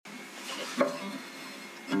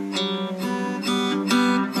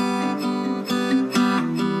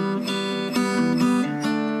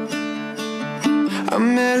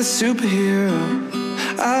superhero.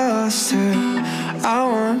 I lost her, I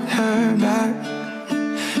want her back.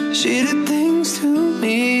 She did things to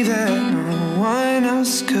me that no one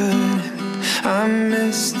else could. I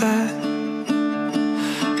miss that.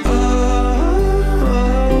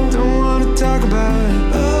 Oh, don't wanna talk about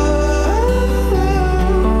it. Oh,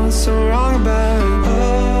 what's so wrong about it?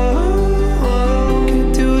 Oh,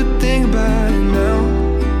 can't do a thing about it now.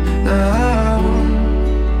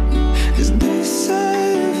 Cause they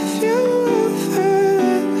said if you ever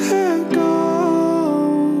let her go,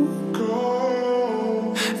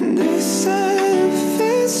 and they said if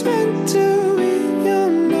it's meant to be,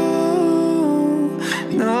 you'll know.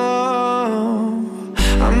 No,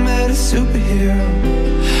 I met a superhero.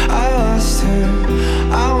 I lost her,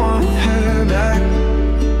 I want her back.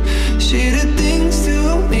 She did things to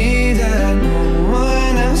me that no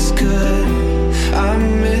one else could. I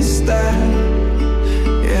miss that.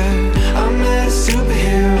 Yeah, I met a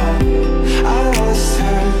superhero. I lost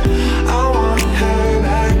her, I want her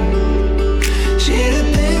back. She did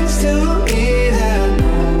things to me that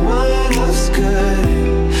no one else could.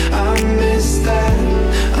 I miss that.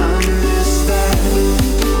 I miss that.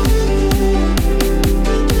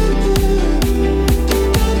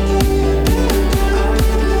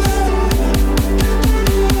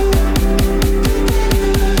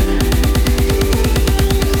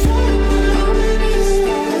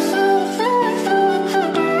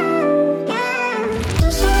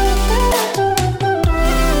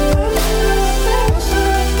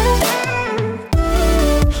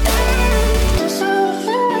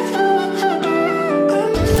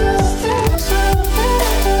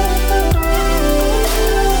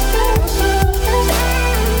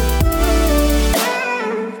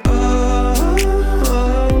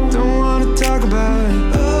 Don't wanna talk about it.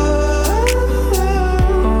 Oh,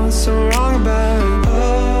 what's so wrong about it?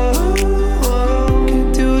 Oh,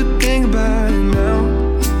 can't do a thing about it now.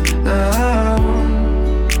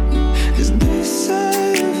 Cause they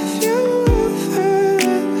said if you ever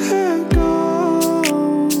let her go,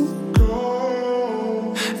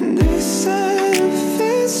 and they said if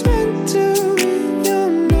it's meant to be,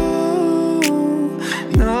 you'll know.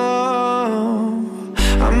 No,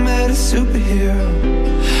 I met a superhero.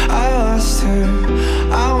 I lost her,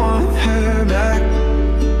 I want her back.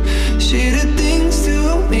 She did things to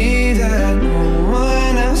me that no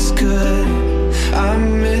one else could. I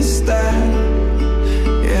miss that.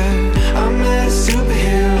 Yeah, I met a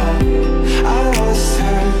superhero. I lost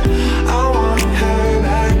her, I want her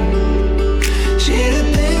back. She did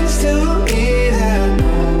things to me that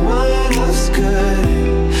no one else could.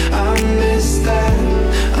 I miss that.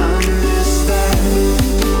 I miss that.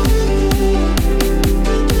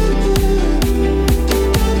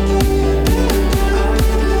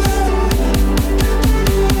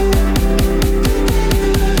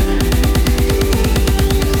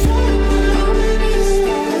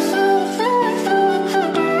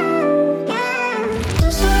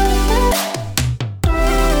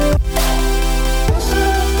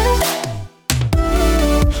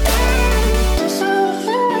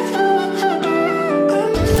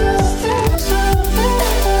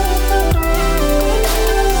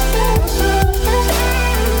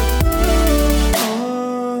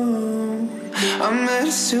 I met a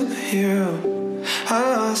superhero. I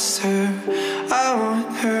lost her, I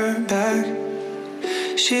want her back.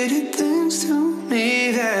 She did things to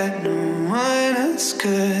me that no one else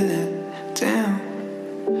could. Damn,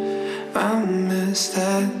 I miss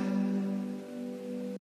that.